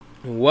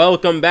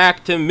Welcome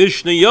back to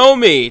Mishna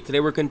Yomi. Today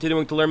we're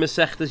continuing to learn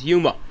Masechtas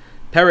Yoma,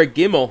 Perek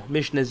Gimel,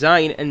 Mishna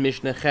Zayin, and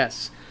Mishna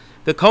Ches.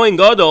 The Kohen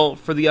Gadol,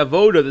 for the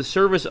avoda, the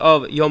service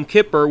of Yom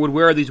Kippur, would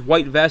wear these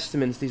white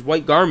vestments, these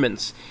white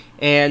garments.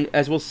 And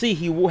as we'll see,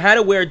 he had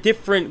to wear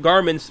different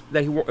garments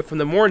that he wore from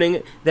the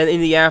morning than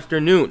in the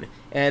afternoon.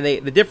 And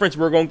the difference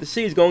we're going to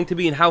see is going to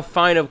be in how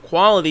fine of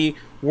quality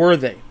were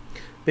they.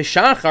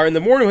 B'shachar, in the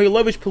morning, he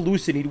lovish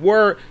pelusin. He'd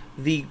wear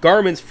the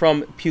garments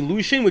from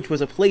Pelushin, which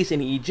was a place in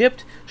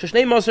Egypt.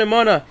 Shashnei Maser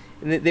Mana,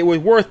 they were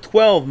worth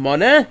 12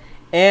 mana,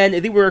 and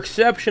they were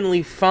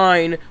exceptionally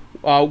fine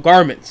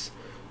garments.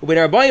 In the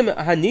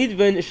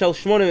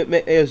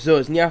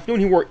afternoon,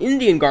 he wore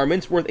Indian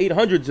garments worth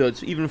 800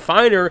 zuds, even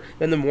finer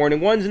than the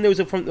morning ones. And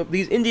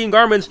these Indian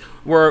garments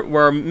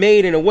were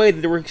made in a way that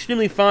they were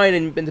extremely fine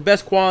and the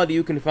best quality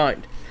you can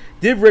find.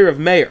 Divrei of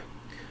Meir.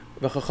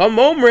 No, in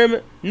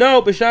the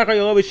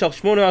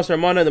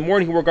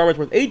morning he wore garments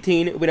worth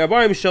 18, in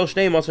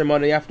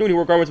the afternoon he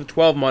wore garments of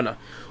 12 mana.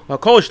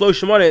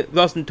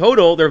 Thus in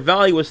total, their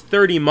value was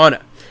 30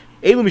 mana.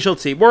 And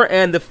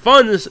the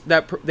funds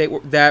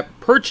that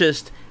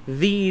purchased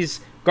these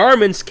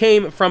garments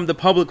came from the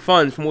public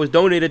funds, from what was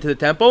donated to the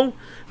temple.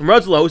 From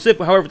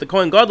however, the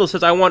Kohen Gadol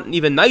says, I want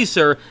even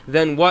nicer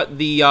than what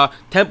the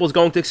temple is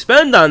going to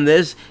expend on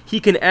this. He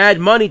can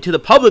add money to the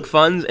public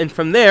funds, and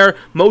from there,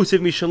 Mosiv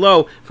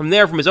Mishalo, from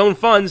his own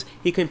funds,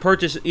 he can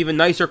purchase even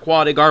nicer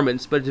quality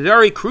garments. But it's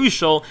very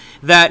crucial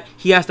that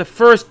he has to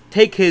first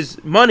take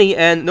his money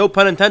and, no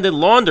pun intended,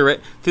 launder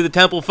it through the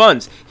temple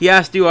funds. He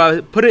has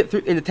to put it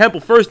in the temple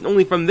first, and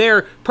only from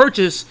there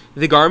purchase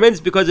the garments,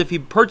 because if he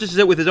purchases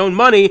it with his own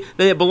money,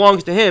 then it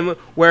belongs to him,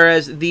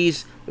 whereas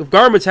these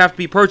garments have to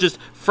be purchased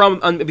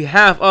on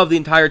behalf of the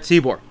entire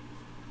tzibor.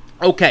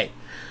 Okay.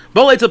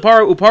 So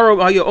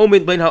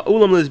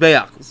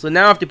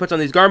now after he puts on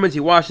these garments, he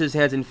washes his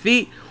hands and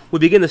feet. We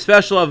begin the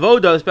special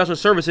avoda, the special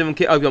service of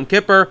Yom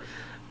Kippur.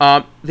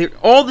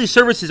 All these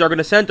services are going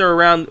to center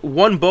around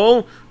one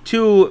bull,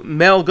 2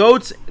 male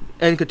goats,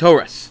 and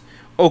ketoras.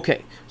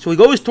 Okay, so he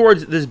goes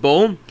towards this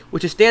bull,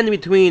 which is standing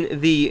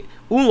between the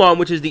ulam,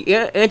 which is the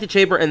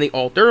antechamber, and the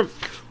altar.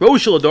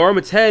 Rosh Hashanah,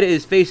 its head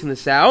is facing the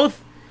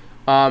south,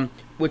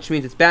 which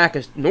means its back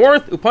is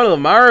north. Upan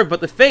al-Marav,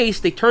 but the face,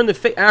 they turn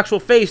the actual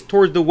face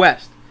towards the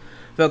west.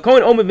 The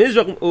Kohen Omed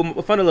Mizrach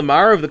Upan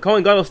al-Marav, the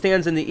Kohen Gadol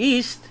stands in the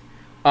east,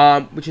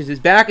 which is his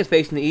back is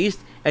facing the east,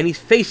 and his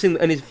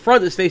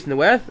front is facing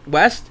the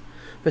west.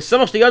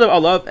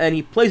 And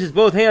he places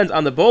both hands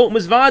on the bowl,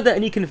 Mizvada,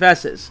 and he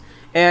confesses.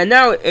 And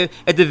now,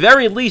 at the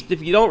very least,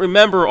 if you don't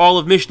remember all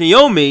of Mishna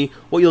Yomi,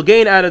 what you'll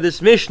gain out of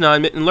this Mishnah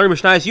and learn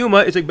Mishnah's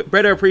Yoma is a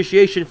better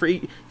appreciation for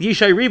the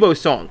Yishai Ribo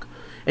song.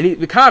 And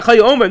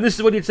this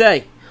is what he'd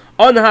say: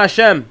 On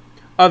Hashem,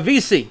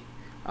 Avisi,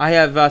 I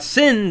have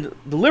sinned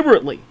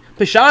deliberately.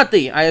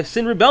 Peshati, I have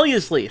sinned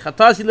rebelliously.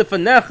 Chatasi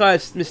lefanecha,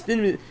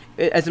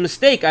 as a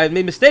mistake, I have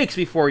made mistakes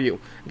before you.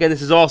 Again,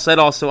 this is all said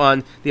also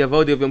on the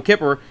avodah of Yom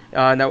Kippur,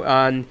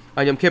 on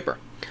Yom Kippur.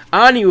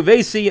 Ani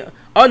uvesi,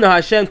 Ana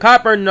Hashem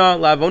kaperna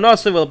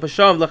lavonasav el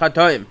pashav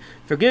lechatoim.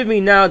 Forgive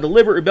me now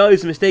deliberate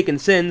rebellious and mistaken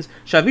sins.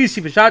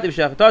 Shavisi v'shativ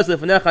shachataz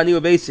lefanecha ani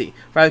uvesi.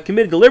 For I have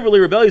committed deliberately,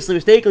 rebelliously,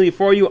 mistakenly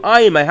before you, I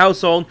and my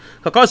household.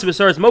 Kakos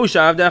b'saras Moshe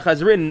avdech,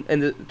 as written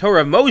in the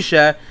Torah of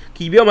Moshe.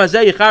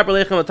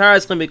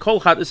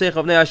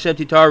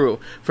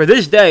 For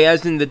this day,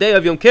 as in the day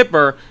of Yom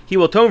Kippur, he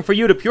will atone for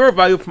you to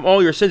purify you from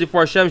all your sins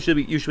before Hashem.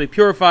 You should be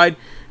purified.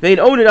 Then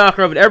own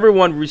and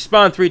everyone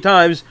respond 3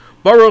 times.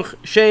 Baruch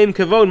Shem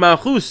Kavod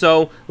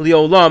Malchuso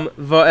Liolam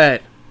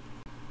Va'ed.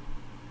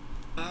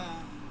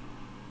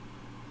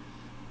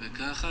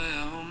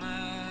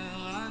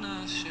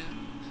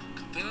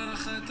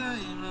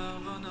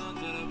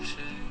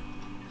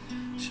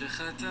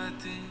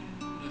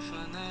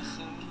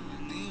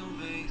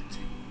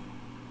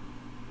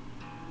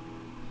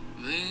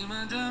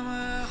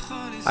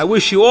 I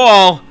wish you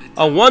all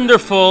a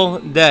wonderful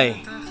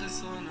day.